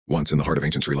Once in the heart of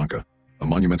ancient Sri Lanka, a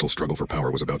monumental struggle for power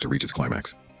was about to reach its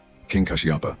climax. King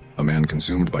Kashyapa, a man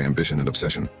consumed by ambition and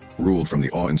obsession, ruled from the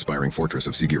awe-inspiring fortress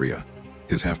of Sigiriya.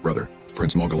 His half-brother,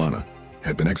 Prince Moggallana,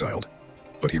 had been exiled,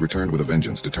 but he returned with a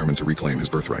vengeance, determined to reclaim his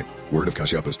birthright. Word of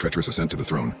Kashyapa's treacherous ascent to the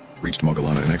throne reached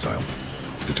Moggallana in exile.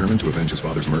 Determined to avenge his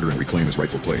father's murder and reclaim his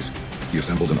rightful place, he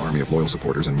assembled an army of loyal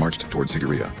supporters and marched towards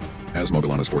Sigiriya. As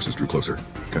Moggallana's forces drew closer,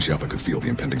 Kashyapa could feel the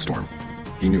impending storm.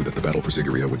 He knew that the battle for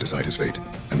Sigiriya would decide his fate,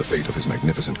 and the fate of his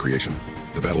magnificent creation.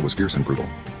 The battle was fierce and brutal.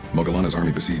 Moggallana's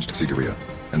army besieged Sigiriya,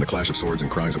 and the clash of swords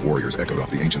and cries of warriors echoed off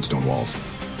the ancient stone walls.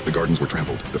 The gardens were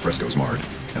trampled, the frescoes marred,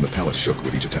 and the palace shook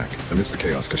with each attack. Amidst the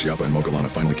chaos, Kashyapa and Moggallana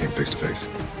finally came face to face.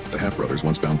 The half-brothers,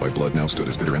 once bound by blood, now stood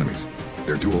as bitter enemies.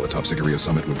 Their duel atop Sigiriya's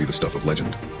summit would be the stuff of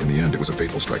legend. In the end, it was a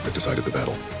fateful strike that decided the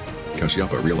battle.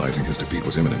 Kashyapa, realizing his defeat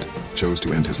was imminent, chose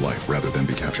to end his life rather than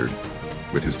be captured.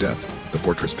 With his death, the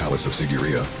fortress palace of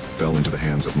Sigiriya fell into the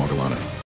hands of Moggallana.